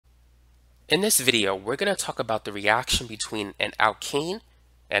In this video, we're going to talk about the reaction between an alkene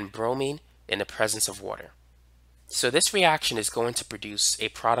and bromine in the presence of water. So this reaction is going to produce a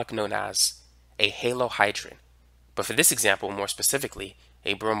product known as a halohydrin, but for this example, more specifically,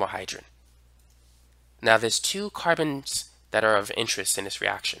 a bromohydrin. Now there's two carbons that are of interest in this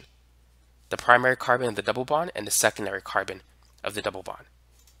reaction: the primary carbon of the double bond and the secondary carbon of the double bond.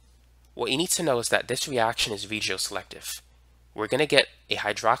 What you need to know is that this reaction is regioselective. We're going to get a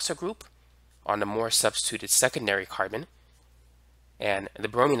hydroxyl group on the more substituted secondary carbon, and the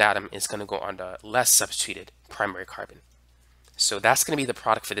bromine atom is going to go on the less substituted primary carbon. So that's going to be the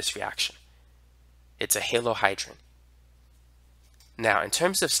product for this reaction. It's a halohydrin. Now, in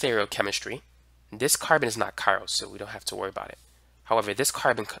terms of stereochemistry, this carbon is not chiral, so we don't have to worry about it. However, this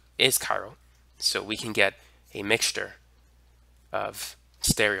carbon is chiral, so we can get a mixture of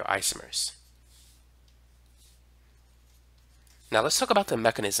stereoisomers. Now let's talk about the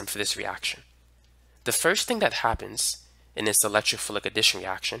mechanism for this reaction. The first thing that happens in this electrophilic addition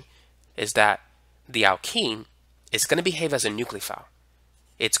reaction is that the alkene is going to behave as a nucleophile.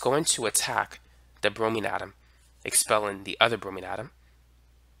 It's going to attack the bromine atom, expelling the other bromine atom,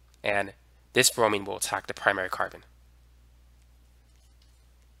 and this bromine will attack the primary carbon.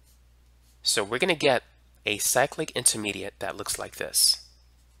 So we're going to get a cyclic intermediate that looks like this.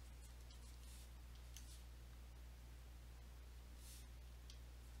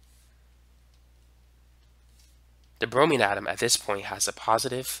 The bromine atom at this point has a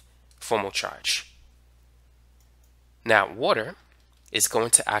positive formal charge. Now water is going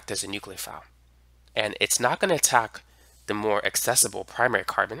to act as a nucleophile, and it's not going to attack the more accessible primary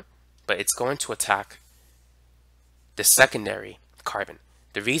carbon, but it's going to attack the secondary carbon.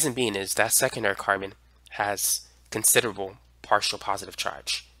 The reason being is that secondary carbon has considerable partial positive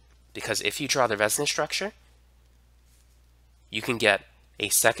charge, because if you draw the resonance structure, you can get a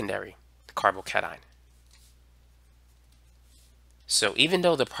secondary carbocation. So even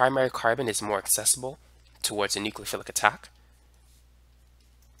though the primary carbon is more accessible towards a nucleophilic attack,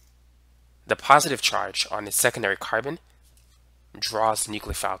 the positive charge on the secondary carbon draws the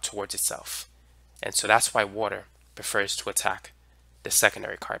nucleophile towards itself. And so that's why water prefers to attack the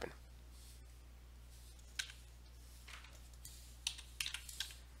secondary carbon.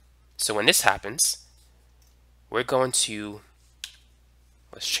 So when this happens, we're going to,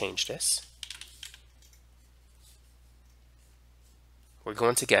 let's change this. We're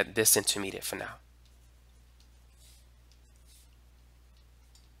going to get this intermediate for now.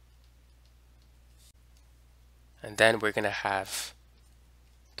 And then we're going to have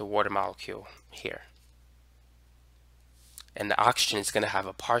the water molecule here. And the oxygen is going to have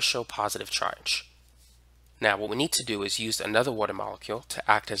a partial positive charge. Now what we need to do is use another water molecule to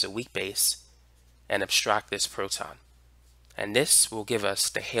act as a weak base and abstract this proton. And this will give us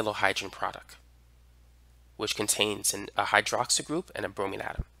the halohydrin product, which contains a hydroxyl group and a bromine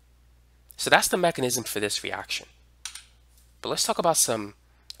atom. So that's the mechanism for this reaction. But let's talk about some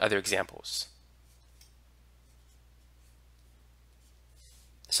other examples.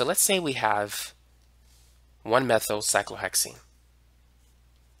 So let's say we have 1-methylcyclohexene,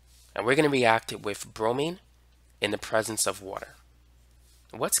 and we're going to react it with bromine in the presence of water.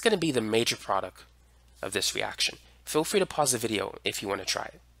 What's going to be the major product of this reaction? Feel free to pause the video if you want to try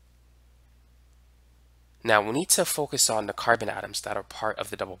it. Now we need to focus on the carbon atoms that are part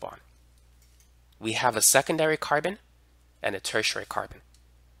of the double bond. We have a secondary carbon and a tertiary carbon.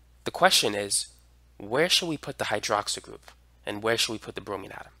 The question is, where should we put the hydroxyl group and where should we put the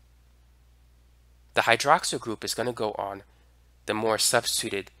bromine atom? The hydroxyl group is going to go on the more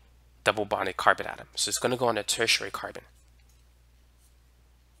substituted double bonded carbon atom. So it's going to go on the tertiary carbon.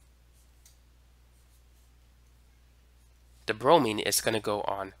 The bromine is going to go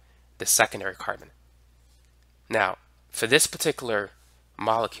on the secondary carbon. Now, for this particular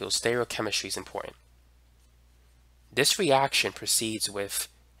molecule, stereochemistry is important. This reaction proceeds with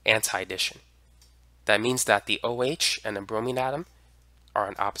anti-addition. That means that the OH and the bromine atom are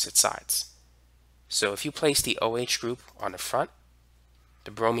on opposite sides. So if you place the OH group on the front,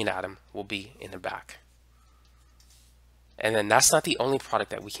 the bromine atom will be in the back. And then that's not the only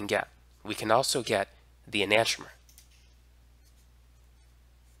product that we can get. We can also get the enantiomer,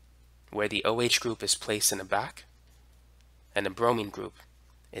 where the OH group is placed in the back and the bromine group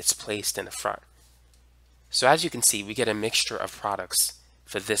is placed in the front. So as you can see, we get a mixture of products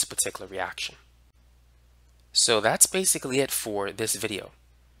for this particular reaction. So that's basically it for this video.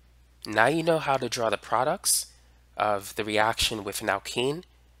 Now you know how to draw the products of the reaction with an alkene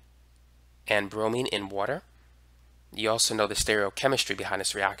and bromine in water. You also know the stereochemistry behind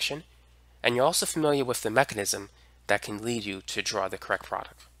this reaction, and you're also familiar with the mechanism that can lead you to draw the correct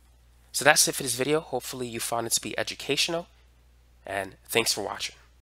product. So that's it for this video. Hopefully you found it to be educational, and thanks for watching.